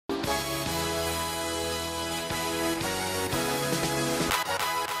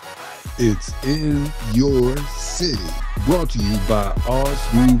It's in your city. Brought to you by All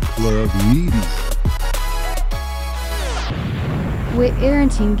Smooth Club Media. With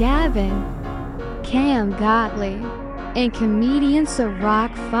Arrington Gavin, Cam Gottlieb, and comedian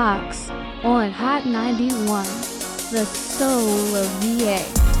Ciroc Fox on Hot 91, the soul of VA.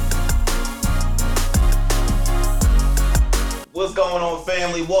 What's going on,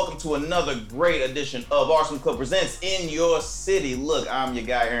 family? Welcome to another great edition of Arsenal Club Presents In Your City. Look, I'm your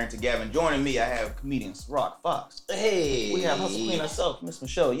guy, Arrington Gavin. Joining me, I have comedian Ciroc Fox. Hey. We have Hustle Queen herself, Miss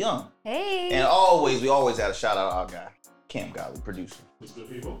Michelle Young. Hey. And we always had a shout out to our guy, Cam Gottlieb, producer. What's good,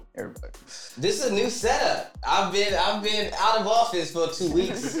 people? Everybody. This is a new setup. I've been out of office for 2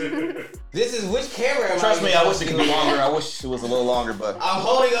 weeks. This is which camera am I? Trust me, I wish it could be longer. I wish it was a little longer, but I'm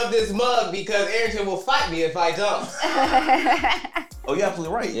holding up this mug because Arrington will fight me if I don't. oh, you're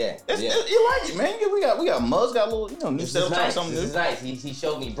absolutely right. Yeah. You like it, man. We got mugs, got a little, new This setup, is nice. something This new. is nice. He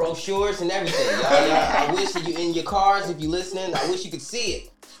showed me brochures and everything. Y'all, I wish you in your cars if you're listening. I wish you could see it.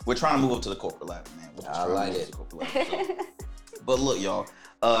 We're trying to move up to the corporate ladder, man. I like it. But look, y'all,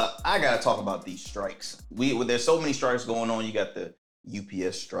 I gotta talk about these strikes. There's so many strikes going on. You got the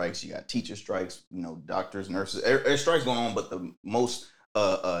UPS strikes, you got teacher strikes, doctors, nurses. There's strikes going on, but the most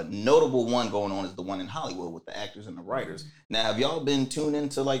notable one going on is the one in Hollywood with the actors and the writers. Now, have y'all been tuned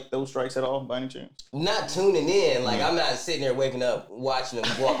into like those strikes at all by any chance? Not tuning in. Like, I'm not sitting there waking up watching them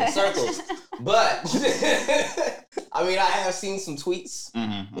walk in circles. But, I mean, I have seen some tweets.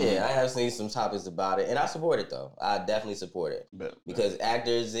 Mm-hmm. Yeah, I have seen some topics about it. And I support it, though. I definitely support it. Because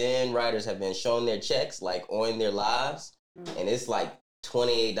actors and writers have been shown their checks, like, on their lives. And it's like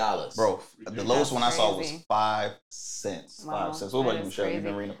 $28. Bro, the lowest one I saw was 5 cents. Wow, 5 cents. What about you, Michelle? crazy. You've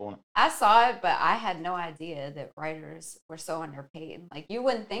been reading up on it? I saw it, but I had no idea that writers were so underpaid. Like, you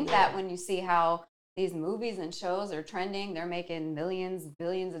wouldn't think that when you see how these movies and shows are trending. They're making millions,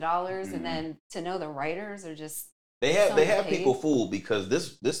 billions of dollars, and then to know the writers are just They have underpaid. people fooled because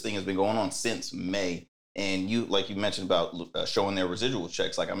this thing has been going on since May. And you mentioned about showing their residual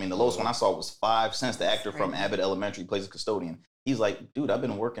checks. Like, I mean, the lowest one I saw was 5 cents. The actor from Abbott Elementary plays a custodian. He's like, dude, I've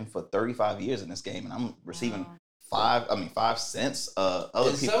been working for 35 years in this game, and I'm receiving 5 cents.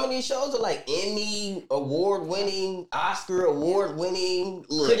 Other people. Some of these shows are like Emmy award-winning, Oscar award-winning,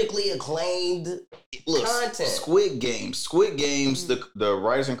 critically acclaimed content. Squid Games, the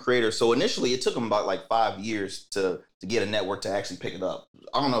writers and creators. So initially, it took them about like 5 years to get a network to actually pick it up.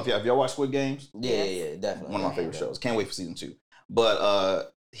 I don't know if y'all watched Squid Games. Yeah, definitely. One of my favorite shows. Can't wait for season 2.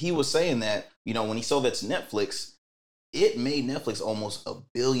 But he was saying that when he sold that to Netflix, it made Netflix almost $1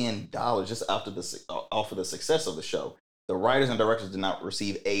 billion just off of the success of the show. The writers and directors did not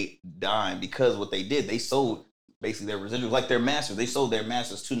receive a dime because what they did, they sold basically their residuals, like their masters. They sold their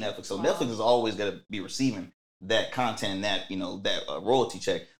masters to Netflix. So Netflix is always going to be receiving that content, that royalty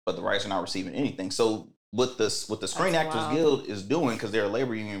check, but the writers are not receiving anything. So what the Screen Actors Guild is doing, because they're a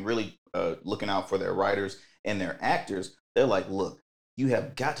labor union really looking out for their writers and their actors, they're like, look, you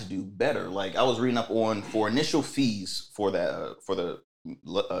have got to do better. Like, I was reading up on for initial fees for that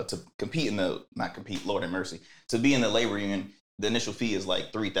to compete Lord have mercy, to be in the labor union. The initial fee is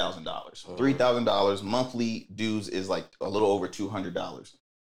like $3,000. $3,000 monthly dues is like a little over $200.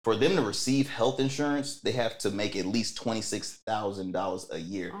 For them to receive health insurance, they have to make at least $26,000 a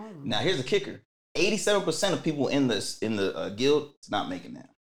year. Oh. Now, here's the kicker: 87% of people in the guild is not making that.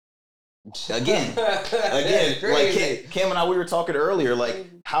 Again, like Cam and I, we were talking earlier, like,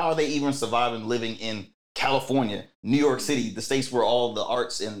 how are they even surviving living in California, New York City, the states where all the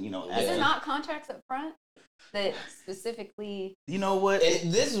arts and, Is there not contracts up front that specifically... You know what?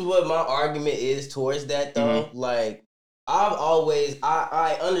 And this is what my argument is towards that, though. Mm-hmm. Like,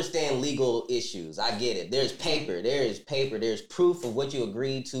 I understand legal issues. I get it. There's paper. There's proof of what you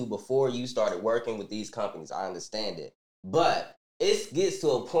agreed to before you started working with these companies. I understand it. But it gets to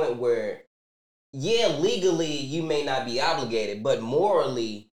a point where, legally you may not be obligated, but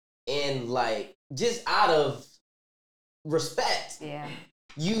morally and like just out of respect,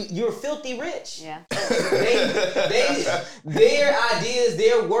 you're filthy rich. Yeah, their ideas,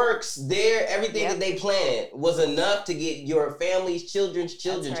 their works, their everything that they planned was enough to get your family's children's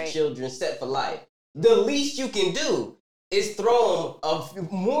children set for life. The least you can do is throw them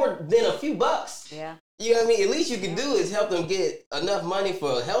more than a few bucks. Yeah. You know what I mean? At least you can do is help them get enough money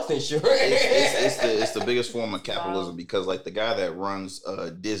for health insurance. It's the biggest form of capitalism, because like the guy that runs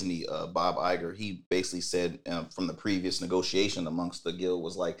Disney, Bob Iger, he basically said from the previous negotiation amongst the guild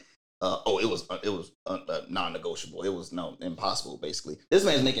was like, it was non-negotiable. It was impossible. Basically, this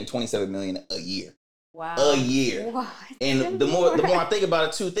man's making $27 million a year. Wow. A year. What? And the more I think about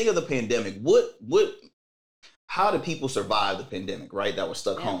it too, think of the pandemic. How did people survive the pandemic? Right, that were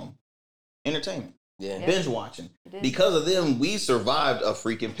stuck home. entertainment. Yeah. Binge watching. It is. Because of them, we survived a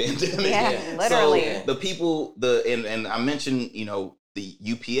freaking pandemic. Yeah, literally. So the people, and I mentioned, the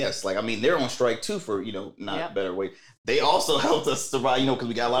UPS, like, I mean, they're on strike too for, not better way. They also helped us survive, because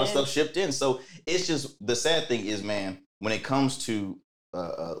we got a lot of stuff shipped in. So it's just, the sad thing is, man, when it comes to,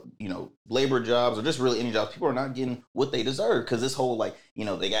 labor jobs or just really any jobs, people are not getting what they deserve. Cause this whole, like,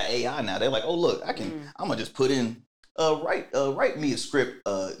 they got AI now. They're like, oh, look, I'm gonna just put in, write me a script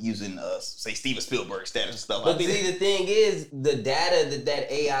using say Steven Spielberg status and stuff. But see, the thing is, the data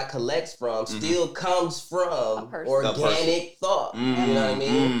that AI collects from still comes from organic thought. You know what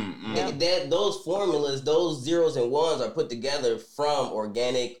I mean? Those formulas, those zeros and ones are put together from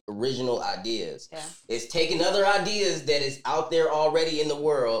organic, original ideas. Yeah. It's taking other ideas that is out there already in the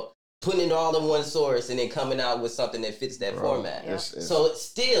world, putting it all in one source, and then coming out with something that fits that format. Yeah. So it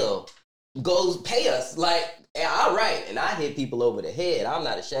still goes pay us like. I write and I hit people over the head. I'm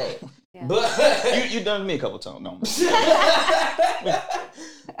not ashamed. Yeah. But you done me a couple times. No.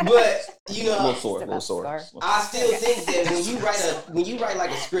 But a little sore. I still think that when you write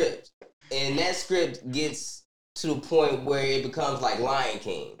like a script, and that script gets to the point where it becomes like Lion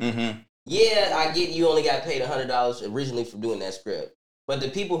King. Mm-hmm. Yeah, I get you only got paid $100 originally for doing that script, but the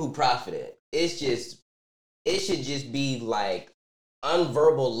people who profited, it should just be like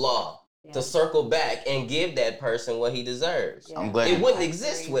unverbal law. Yeah. To circle back and give that person what he deserves. Yeah. I'm glad it wouldn't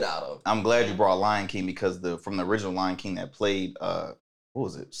exist without him. I'm glad you brought Lion King because from the original Lion King that played what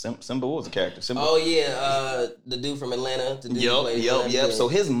was it? Simba? What was the character? Simba? Oh yeah, the dude from Atlanta. Yep. So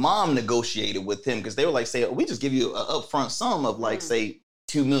his mom negotiated with him because they were like, "Say we just give you an upfront sum of like say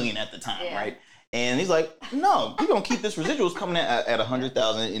 $2 million at the time, right?" And he's like, "No, we're gonna keep this residuals coming at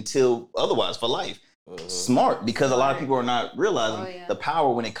 $100,000 until otherwise for life." Smart, because a lot of people are not realizing the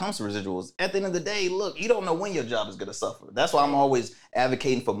power when it comes to residuals. At the end of the day, look, you don't know when your job is going to suffer. That's why I'm always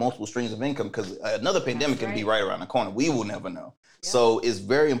advocating for multiple streams of income, because another pandemic can be right around the corner. We will never know. Yep. So it's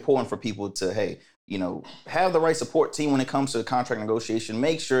very important for people to, have the right support team when it comes to contract negotiation.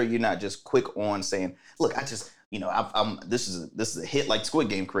 Make sure you're not just quick on saying, look, I just, this is a hit like Squid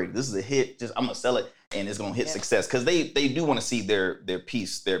Game created. This is a hit. Just I'm gonna sell it and it's gonna hit success, because they do want to see their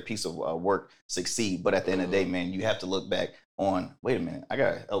piece of work succeed. But at the end of the day, man, you have to look back on. Wait a minute, I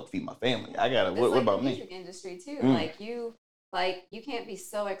gotta help feed my family. I gotta. What about the me? Music industry too. You can't be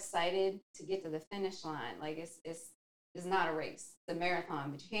so excited to get to the finish line. Like it's not a race. It's a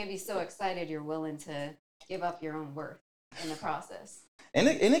marathon. But you can't be so excited you're willing to give up your own worth in the process. And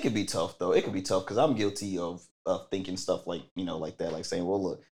it could be tough though. It could be tough because I'm guilty of thinking stuff like like that, like saying, well,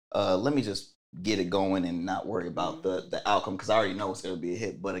 look, let me just get it going and not worry about the outcome because I already know it's going to be a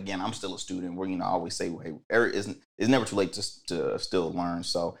hit. But again, I'm still a student where I always say, hey, it's never too late to still learn.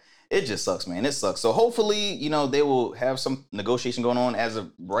 So it just sucks, man. It sucks. So hopefully, they will have some negotiation going on. As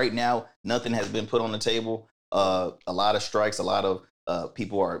of right now, nothing has been put on the table. A lot of strikes, a lot of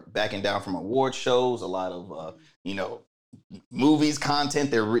people are backing down from award shows. A lot of movies,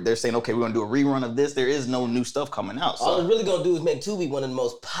 content. They're saying, okay, we're gonna do a rerun of this. There is no new stuff coming out. So. All it's really gonna do is make Tubi one of the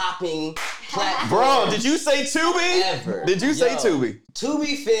most popping platforms. Bro, did you say Tubi? Ever. Did you say Tubi?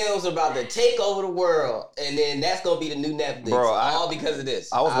 Tubi films are about to take over the world, and then that's gonna be the new Netflix. Bro, all because of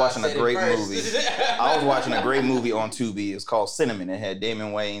this. I was watching a great movie. I was watching a great movie on Tubi. It's called Cinnamon. It had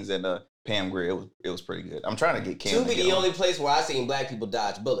Damon Wayans and Pam Grier. It was pretty good. I'm trying to get Cam. Tubi the only place where I seen black people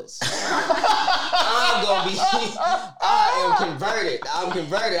dodge bullets. I am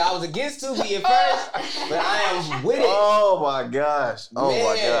converted. I was against Tubi at first, but I am with it. Oh my gosh. My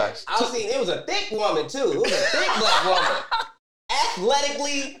gosh. It was a thick woman too. It was a thick black woman.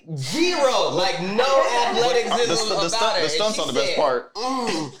 Athletically zero. Like no athleticism about her. The stunts on the best part.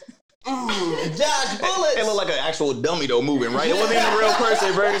 Dodge bullets. It looked like an actual dummy though moving, right? It wasn't even a real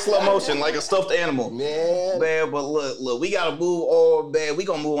person, very slow motion, like a stuffed animal. Man, but look, we gotta move on, man. We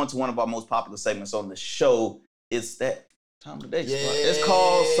gonna move on to one of our most popular segments on the show. It's that time of the day. It's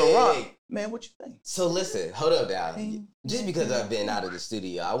called Ciroc. Man, what you think? So listen, hold up now. Just because I've been out of the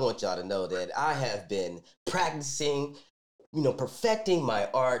studio, I want y'all to know that I have been practicing, perfecting my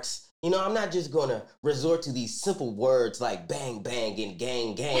arts. I'm not just going to resort to these simple words like bang, bang, and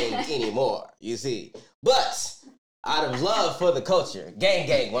gang, gang anymore, you see. But out of love for the culture, gang,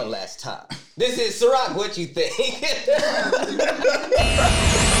 gang one last time. This is Ciroc, what you think?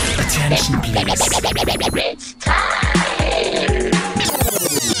 Attention, please.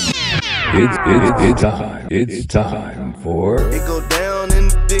 It's time. It's time for... It go down in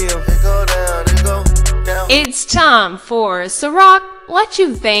the DM. It go down. It's time for Ciroc, what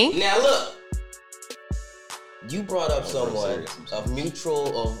you think? Now look, You brought up someone of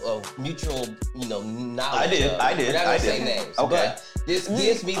mutual, knowledge. I did. We're not gonna say names. Okay. But this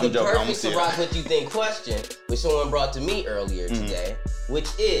gives me the joking, perfect Ciroc What You Think question, which someone brought to me earlier today, which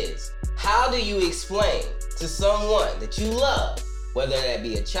is, how do you explain to someone that you love, whether that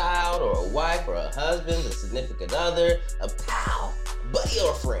be a child or a wife or a husband, a significant other, a pal, buddy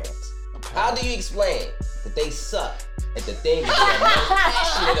or friend, how do you explain that they suck at the thing that they're most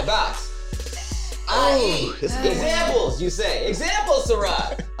passionate about? I.e., examples, you say. Examples,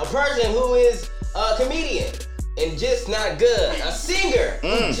 Ciroc. A person who is a comedian and just not good. A singer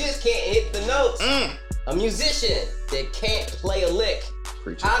who just can't hit the notes. A musician that can't play a lick.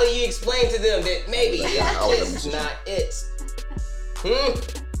 Preacher. How do you explain to them that maybe it's just not it?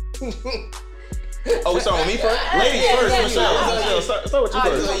 Oh, we starting with me first? Ladies first, Michelle. Start with you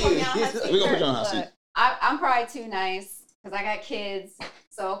first. We're gonna put you on the hot seat. I'm probably too nice because I got kids.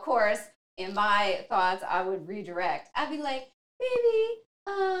 So of course, in my thoughts, I would redirect. I'd be like, baby,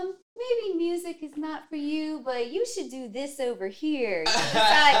 maybe music is not for you, but you should do this over here.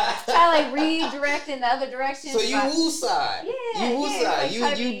 Kind of like redirect in the other direction. So you woosah. Yeah. You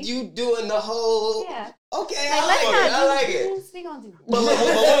woosah. You doing the whole. Yeah. Okay, Like, I like it. We gonna do. But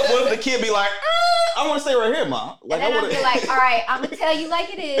what if the kid be like, I want to stay right here, Mom? Like, and then I'd be like, all right, I'm gonna tell you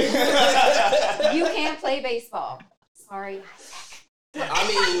like it is. You can't play baseball. Sorry.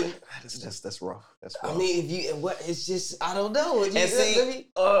 I mean, that's rough. That's rough. I mean, it's just, I don't know. And see,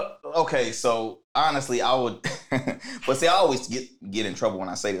 okay, so honestly, I would, but see, I always get in trouble when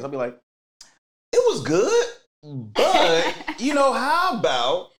I say this. I'll be like, it was good, but how about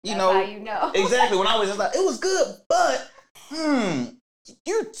how you know exactly when I was just like, it was good, but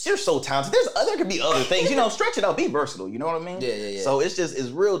you're so talented. There could be other things. Stretch it out, be versatile. You know what I mean? Yeah. So it's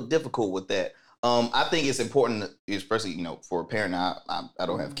real difficult with that. I think it's important, especially, for a parent. Now, I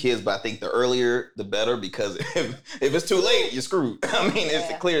don't have kids, but I think the earlier, the better, because if it's too late, you're screwed. I mean,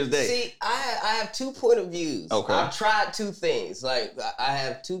 it's clear as day. See, I have 2 point of views. Okay. I've tried 2 things. Like, I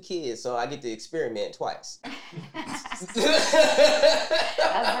have 2 kids, so I get to experiment twice. That's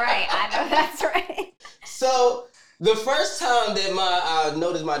right. I know that's right. So, the first time that I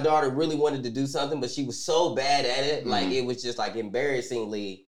noticed my daughter really wanted to do something, but she was so bad at it, like, it was just, like,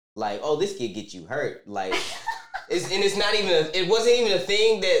 embarrassingly... Like, oh, this kid get you hurt. Like, it wasn't even a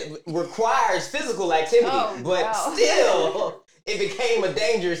thing that requires physical activity, still, it became a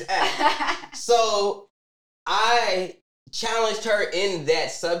dangerous act. So I challenged her in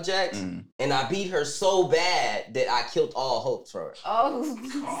that subject, and I beat her so bad that I killed all hopes for her.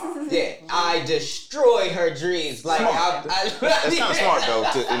 Oh. Yeah, I destroyed her dreams. Like, that's kind of smart, though,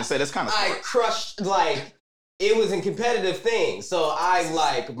 to say that's kind of smart. I crushed, like... It was a competitive thing, so I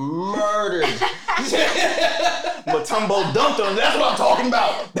murdered. Matumbo dumped him. That's what I'm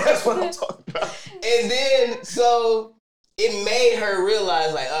talking about. And then, so it made her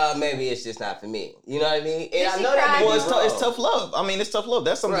realize, maybe it's just not for me. You know what I mean? And I know that it's tough love. I mean, it's tough love.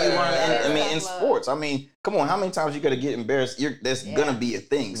 That's something you learn. In sports. I mean, come on, how many times you got to get embarrassed? That's gonna be a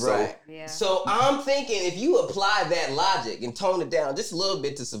thing. Right. So I'm thinking, if you apply that logic and tone it down just a little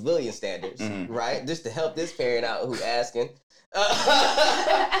bit to civilian standards, right? Just to help this parent out who's asking,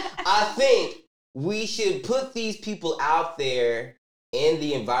 I think we should put these people out there in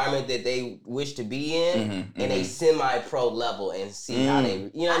the environment that they wish to be in a semi-pro level and see how they,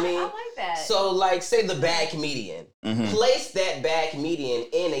 you know what I mean? I like that. So, like, say the bad comedian. Place that bad comedian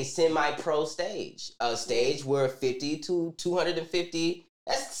in a semi-pro stage. A stage where 50 to 250,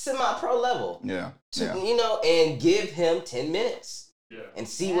 that's semi-pro level. Yeah. And give him 10 minutes. And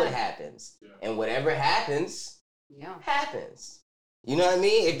see what happens. And whatever happens, happens. You know what I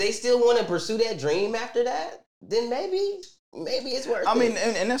mean? If they still want to pursue that dream after that, then maybe it's worth it. I mean,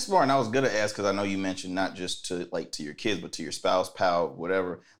 and that's smart. And I was going to ask, because I know you mentioned not just to your kids, but to your spouse, pal,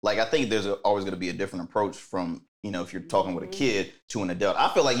 whatever. Like, I think there's always going to be a different approach from, if you're talking with a kid to an adult.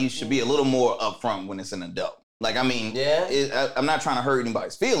 I feel like you should be a little more upfront when it's an adult. Like, I mean, I'm not trying to hurt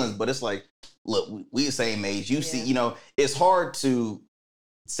anybody's feelings, but it's like, look, we the same age. You see, it's hard to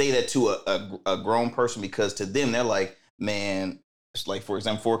say that to a grown person, because to them, they're like, man, it's like, for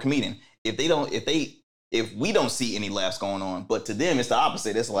example, for a comedian, if we don't see any laughs going on, but to them, it's the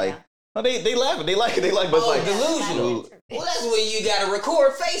opposite. It's like, no, they laugh, they like it, but it's like delusional. Well, that's when you gotta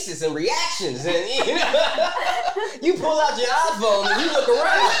record faces and reactions, and you pull out your iPhone and you look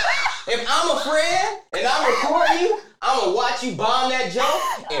around. If I'm a friend and I'm recording you, I'm gonna watch you bomb that joke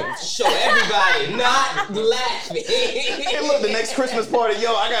and show everybody not laughing. Hey, look, the next Christmas party,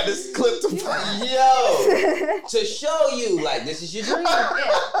 I got this clip to show you, like, this is your dream.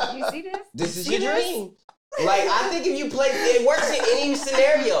 You see this? This is your dream. Like, I think if you play, it works in any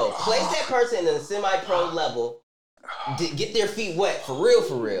scenario. Place that person in a semi-pro level, get their feet wet, for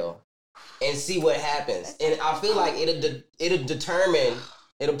real, and see what happens. And I feel like it'll determine,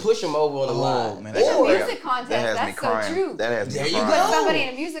 it'll push them over on the line. Man, or music contest, that's so true. That has me There you crying. go. Put somebody in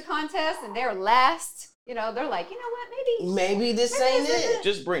a music contest and they're last. You know, they're like, you know what? Maybe this ain't it.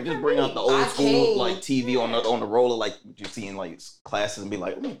 Just bring out the old school like TV on the roller, like you see in like classes, and be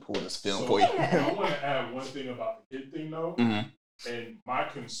like, let me pull this film for you. I want to add one thing about the kid thing though, and my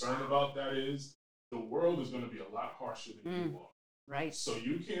concern about that is the world is going to be a lot harsher than you are. Right. So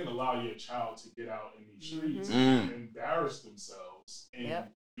you can't allow your child to get out in these streets and embarrass themselves and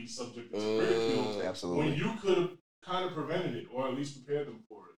be subject to ridicule. Absolutely. When you could have kind of prevented it or at least prepared them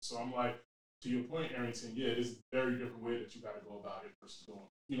for it. So I'm like, to your point, Arrington, yeah, there's a very different way that you got to go about it versus going,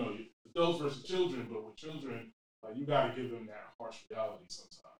 you know, adults versus children, but with children, like, you got to give them that harsh reality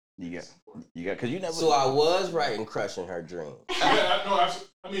sometimes. You got, because you never. So I was right in crushing her dream. I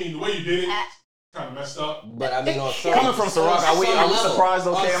mean, the way you did it kind of messed up. But I mean, on some, coming from Ciroc, are we surprised?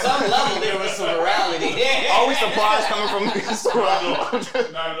 Okay, on some level, there was some morality. Are we surprised coming from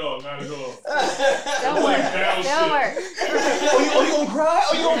Ciroc? Not at all. Don't worry. Oh, you gonna cry?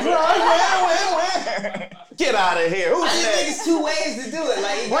 Oh, you gonna cry? When? Get out of here. Who's I just next? think it's two ways to do it.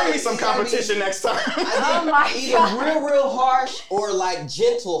 Like, Bring me some competition next time. Oh my either real harsh or like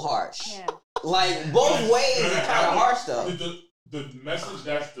gentle harsh. Yeah. Like both ways is kind of harsh though. The message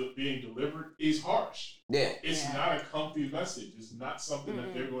that's being delivered is harsh. Yeah. It's not a comfy message. It's not something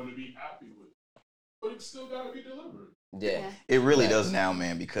that they're going to be happy with. But it's still got to be delivered. Yeah. It really does now,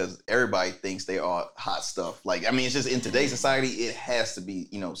 man, because everybody thinks they are hot stuff. Like, I mean, it's just in today's society, it has to be,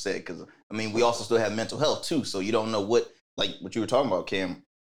 said. Because, I mean, we also still have mental health, too. So you don't know what you were talking about, Cam,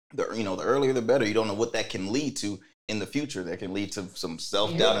 the earlier the better. You don't know what that can lead to in the future. That can lead to some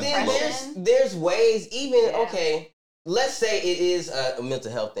self-doubt. And there's ways, even, okay, let's say it is a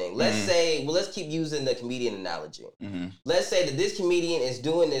mental health thing. Let's say, let's keep using the comedian analogy. Let's say that this comedian is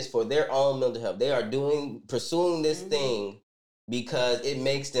doing this for their own mental health. They are pursuing this thing because it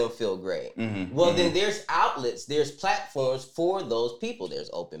makes them feel great. Well, then there's outlets, there's platforms for those people.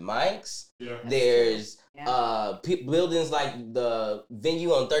 There's open mics. Yeah. There's buildings like the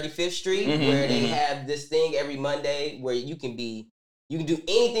venue on 35th Street where they have this thing every Monday where you can do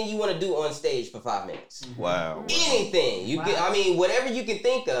anything you want to do on stage for 5 minutes. Wow. Anything. Whatever you can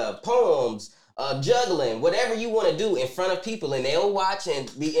think of, poems, juggling, whatever you want to do in front of people, and they'll watch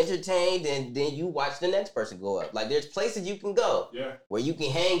and be entertained, and then you watch the next person go up. Like, there's places you can go where you can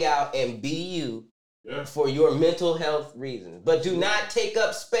hang out and be you for your mental health reasons. But do not take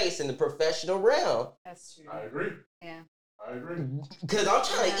up space in the professional realm. That's true. I agree. Yeah. I agree. Because I'm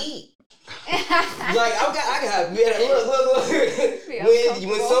trying to eat. Like, I got look.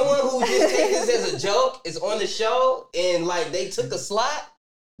 When someone who just takes this as a joke is on the show and like they took a slot,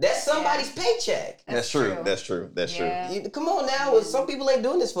 that's somebody's paycheck. That's true. That's true. Come on now, some people ain't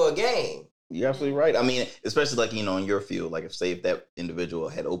doing this for a game. You're absolutely right. I mean, especially like, in your field, like if that individual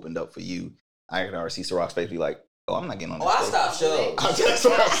had opened up for you, I could already see Ciroc's face be like, oh, I'm not getting on this I stopped shows. That's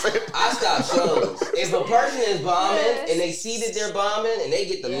what I'm saying. I stopped shows. If a person is bombing and they see that they're bombing and they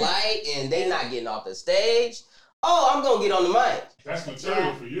get the light and they not getting off the stage, I'm going to get on the mic. That's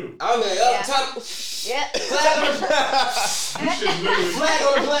material for you. I'm like, flag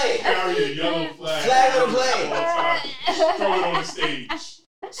on the play. Carry a yellow flag. Flag on the play. Throw it on the stage.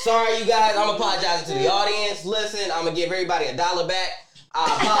 Sorry, you guys. I'm apologizing to the audience. Listen, I'm going to give everybody $1 back. I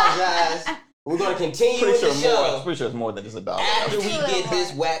apologize. We're going to continue with the show. I'm pretty sure it's more than just $1. After we get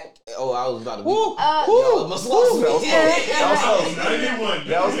this whack. Oh, I was about to be. Woo! Almost lost me. That was 91.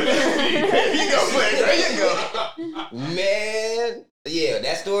 That was There you go, Flag. There you go. Man. Yeah,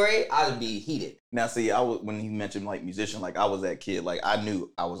 that story, I'd be heated. Now, see, when he mentioned like musician, like I was that kid. Like I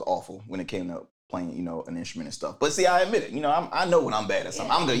knew I was awful when it came to playing, an instrument and stuff. But see, I admit it. I know when I'm bad at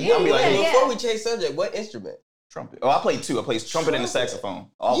something. I'm gonna be like, before we change subject, what instrument? Trumpet. Oh, I played 2. I played trumpet and the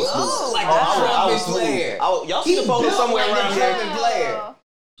saxophone. Like a trumpet player. Y'all see the photo somewhere around here. Trumpet player.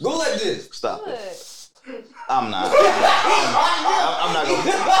 Go like this. Stop it. I'm not. I'm not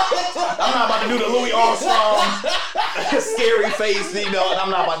about to do the Louis Armstrong scary face, and I'm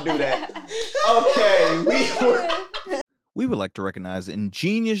not about to do that. Okay, we would like to recognize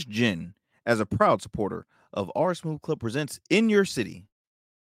Ingenious Gin as a proud supporter of our Smooth Club Presents in your city.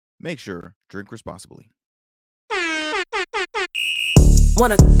 Make sure drink responsibly.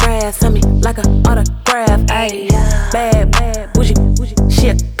 Wanna grass on me like a autograph, ayy. Bad, bougie,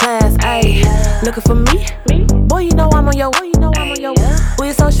 shit class, ayy. Looking for me? Boy, you know I'm on your.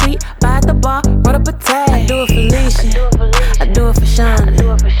 We so sweet, buy at the bar, run up a tag. I do it for Leisha, I do it for Shauna,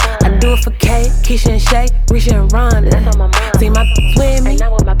 I do it for Kate, Keisha and Shay.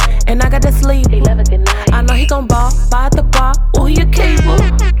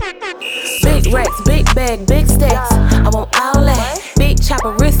 Racks, big bag, big stacks. I want all that. Big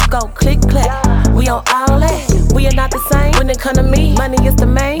chopper, wrist go click clack. We on all that. We are not the same. When it come to me, money is the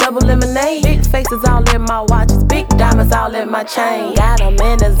main. Double lemonade. Big faces all in my watches. Big diamonds all in my chain. Got him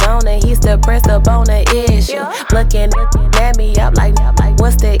in the zone and he still pressed up on the issue. Looking at me up like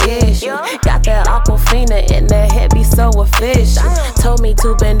what's the issue? Got that Aquafina in the head, be so official. Told me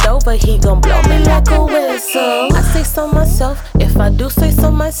to bend over, he gon' blow me like a whistle. I say so myself, if I do say so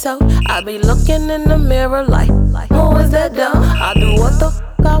myself, I be looking in the mirror like who is that dumb? I do what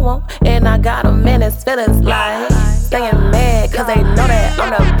the I want, and I got him in his feelings like staying mad, cause they know that I'm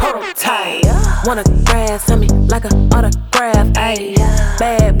the prototype. Wanna grab on me like an autograph, ayy.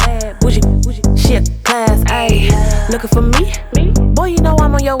 Bad, bougie, shit class, ayy. Looking for me? Boy, you know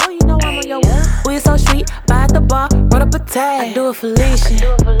I'm on your way. We so sweet, by the bar, run up a tag. I do it for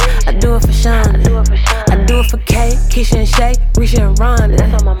Alicia, I do it for Shonda, I do it for Kay, Keisha and Shay, Risha and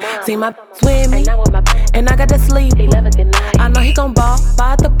Rhonda. See my with me, and I got that sleep. I know he gon' ball,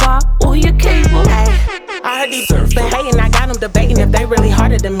 by the bar, ooh, you cable. I heard these been hating, I got them debating if they really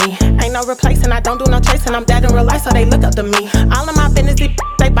harder than me. Ain't no replacing, I don't do no chasing, I'm dead in real life, so they look up to me. All of my business,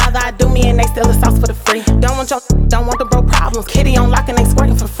 they bother, I do me, and they steal the sauce for the free. Don't want the bro problems, kitty on lock and they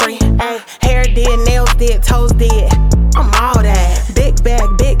squirting for free. Ay, hair did, nails did, toes did, I'm all that. Big bag,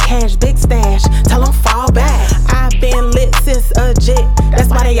 big cash, big stash, tell them fall back. I've been lit since a jit, that's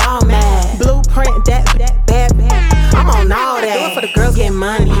why they all mad. Blueprint, that bad, I'm on all that. I do it for the girls getting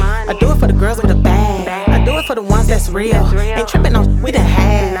money, I do it for the girls with the bag. I do it for the ones that's real, ain't tripping on we done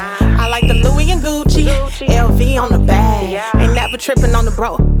had. I like the Louis and Gucci, LV on the bag. Ain't never tripping on the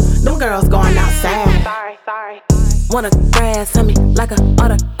bro, them girls going outside. Sorry. Wanna grab on me like an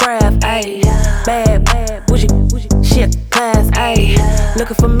autograph, ayy. Bad, bougie, shit class, ayy.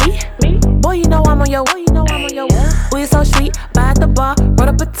 Looking for me? Boy, you know I'm on your way. We so sweet, by the bar, run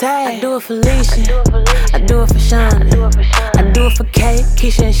up a tag. I do it for Alicia, I do it for Shonda, I do it for Kay,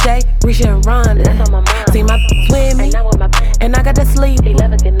 Keisha and Shay, Risha and Rhonda. See my with me, and I got that sleep.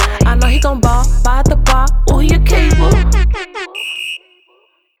 I know he gon' ball, by the bar, ooh, you cable.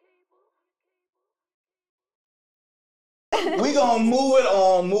 We gonna move it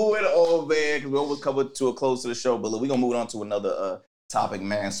on, man, because we almost covered to a close to the show. But look, we gonna move on to another topic,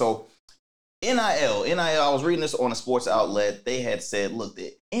 man. So NIL. I was reading this on a sports outlet. They had said, look,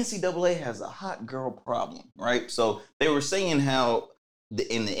 the NCAA has a hot girl problem, right? So they were saying how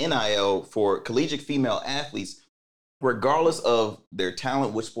in the NIL for collegiate female athletes, regardless of their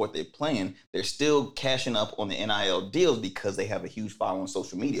talent, which sport they're playing, they're still cashing up on the NIL deals because they have a huge following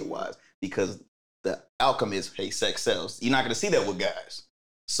social media wise, because the outcome is, hey, sex sells. You're not going to see that with guys.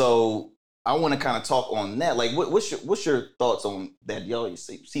 So I want to kind of talk on that. Like, what's your thoughts on that? Y'all, you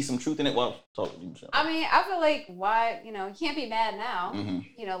see some truth in it? Well, talk to you, Michelle. I mean, I feel like you can't be mad now.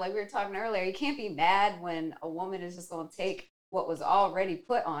 Mm-hmm. Like we were talking earlier, you can't be mad when a woman is just going to take what was already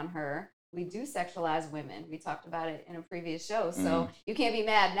put on her. We do sexualize women. We talked about it in a previous show. So you can't be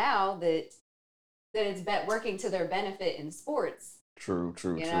mad now that it's working to their benefit in sports. True.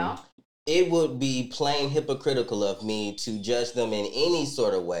 Know? It would be plain hypocritical of me to judge them in any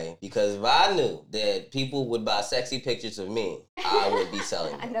sort of way, because if I knew that people would buy sexy pictures of me, I would be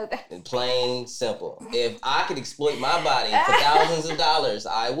selling them. I know that. And plain simple. If I could exploit my body for thousands of dollars,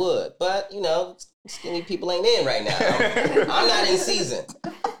 I would. But, skinny people ain't in right now. I'm not in season.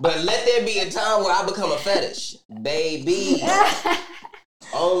 But let there be a time where I become a fetish. Baby.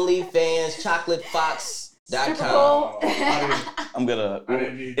 OnlyFans, ChocolateFox.com. I'm gonna.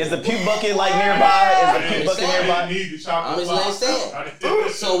 Is the puke bucket like nearby? Is the puke bucket nearby? I'm just saying.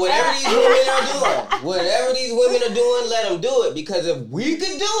 So whatever these women are doing, let them do it. Because if we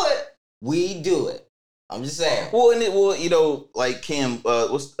could do it, we do it. I'm just saying. Well, like Kim,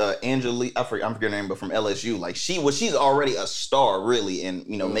 what's Angelique? I'm forgetting her name, but from LSU, like she's already a star, really, and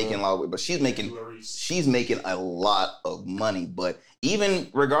making a lot of, but she's making a lot of money. But even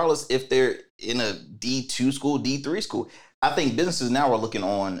regardless if they're in a D2 school, D3 school, I think businesses now are looking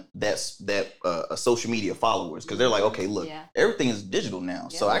on that social media followers, because they're like, okay, look, everything is digital now,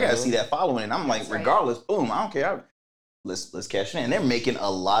 so I gotta see that following, and I'm like, regardless, boom, I don't care. Let's cash in. And they're making a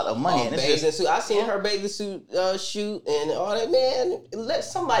lot of money. And bathing suit. I seen her bathing suit shoot and all that. Man, let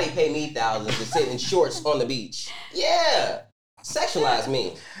somebody pay me thousands to sit in shorts on the beach. Yeah, sexualize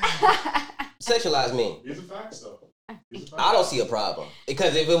me. Sexualize me. It's a fact, though. I don't see a problem,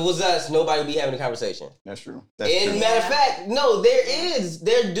 because if it was us, nobody would be having a conversation. That's true. Matter of fact, no,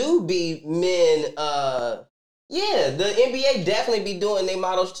 there do be men. The NBA definitely be doing their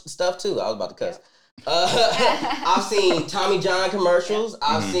model stuff too. I was about to cuss. I've seen Tommy John commercials.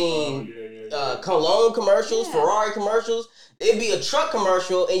 I've seen cologne commercials, Yeah. Ferrari commercials. It'd be a truck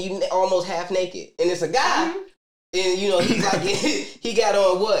commercial and you almost half naked, and it's a guy. And you know he's like he got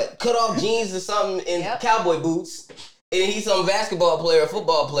on what cut off jeans or something and cowboy boots, and he's some basketball player,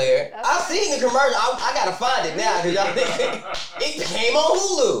 football player. I've seen the commercial. I gotta find it now because y'all think it came on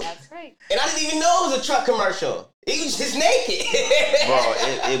Hulu. That's right. And I didn't even know it was a truck commercial. He was just naked.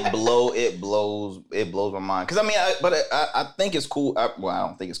 Bro, it blows my mind. Cause I mean, I think it's cool. I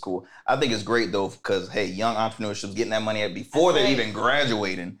don't think it's cool. I think it's great though, because hey, young entrepreneurship's getting that money before they're even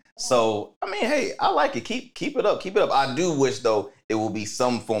graduating. So I mean, hey, I like it. Keep it up. I do wish though it will be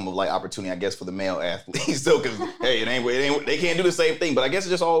some form of like opportunity, I guess, for the male athletes. So, cause hey, it ain't they can't do the same thing. But I guess it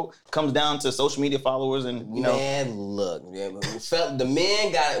just all comes down to social media followers and you know. Man, look, the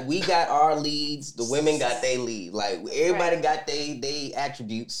men we got our leads. The women got their lead. Like everybody got they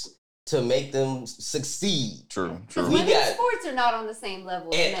attributes to make them succeed. True. Women's sports are not on the same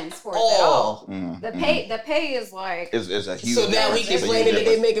level as men's sports at all. The pay is like it's a huge. So now we complain that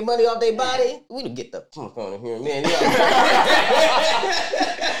they making money off their body. We don't get the pump on here, man.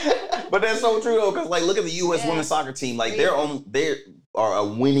 But that's so true though, because like look at the U.S. women's soccer team. Like they are a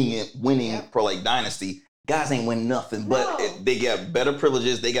winning pro like dynasty. Guys ain't win nothing, but they got better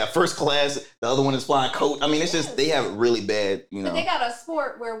privileges. They got first class. The other one is flying coach. I mean, it's just they have really bad, you know. But they got a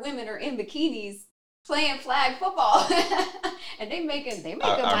sport where women are in bikinis playing flag football, and they making money.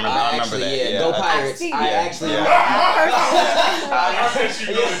 I remember that. Yeah, go Pirates. I actually. I think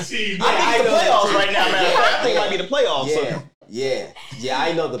the playoffs right now, man. I think it might be the playoffs. Yeah. So. Yeah.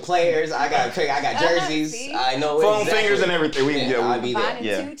 I know the players. I got jerseys. I know foam fingers and everything. I'll be there.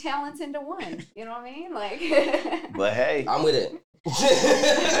 Combining two talents into one. You know what I mean? Like. But hey, I'm with it.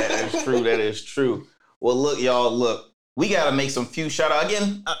 That is true. Well, look, y'all. Look, we gotta make some few shout out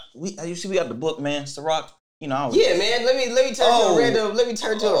again. You see, we got the book, man. Ciroc. You know. Man. Let me turn to a random. Let me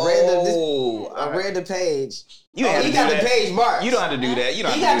turn to a random page. He got the page marked. You don't have to do that. He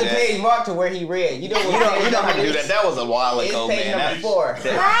got the page marked to where he read. You don't have to do that. That was a while ago, page man. Number 4.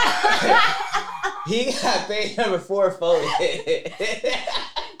 He got page number 4 folded.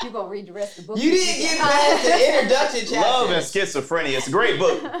 You gonna read the rest of the book? You didn't get past the introduction chapter. Love and Schizophrenia. It's a great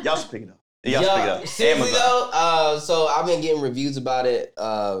book. Y'all should pick it up. Seriously though, so I've been getting reviews about it.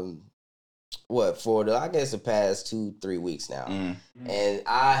 For the past 2-3 weeks now, and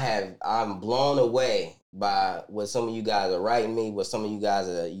I'm blown away by what some of you guys are writing me, what some of you guys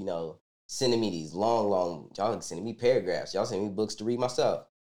are sending me these long y'all sending me paragraphs, y'all sending me books to read myself,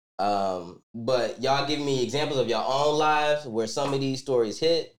 but y'all giving me examples of your own lives where some of these stories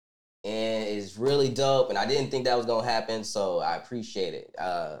hit, and it's really dope, and I didn't think that was gonna happen, so I appreciate it.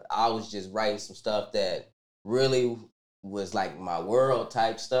 I was just writing some stuff that really was like my world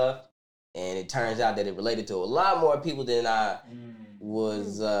type stuff. And it turns out that it related to a lot more people than I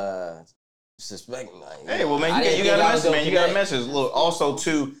was suspecting. Hey, well, man, you got a message, man. You got a message. Look, also,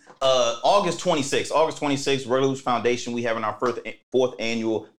 too, August 26th, Revolution Foundation, we having our fourth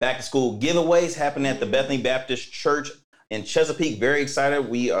annual back-to-school giveaways happening at the Bethany Baptist Church in Chesapeake. Very excited.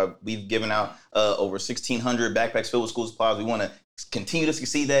 We've given out over 1,600 backpacks filled with school supplies. We want to continue to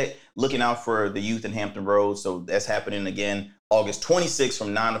see that, looking out for the youth in Hampton Roads. So that's happening again August 26th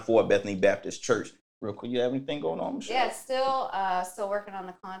from 9 to 4 at Bethany Baptist Church. Real quick, you have anything going on, Michelle? Yeah, still working on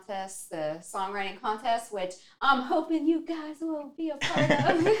the contest, the songwriting contest, which I'm hoping you guys will be a part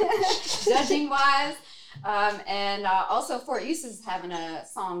of, judging wise. And also Fort Eustis is having a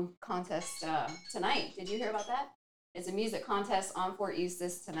song contest tonight. Did you hear about that? It's a music contest on Fort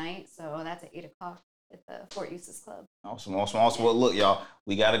Eustis tonight, so that's at 8 o'clock at the Fort Eustis Club. Awesome. Well, look, y'all,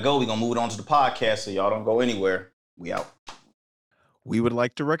 we got to go. We're going to move it on to the podcast, so y'all don't go anywhere. We out. We would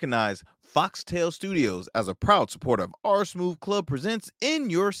like to recognize Foxtail Studios as a proud supporter of Our Smooth Club Presents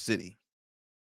in your city.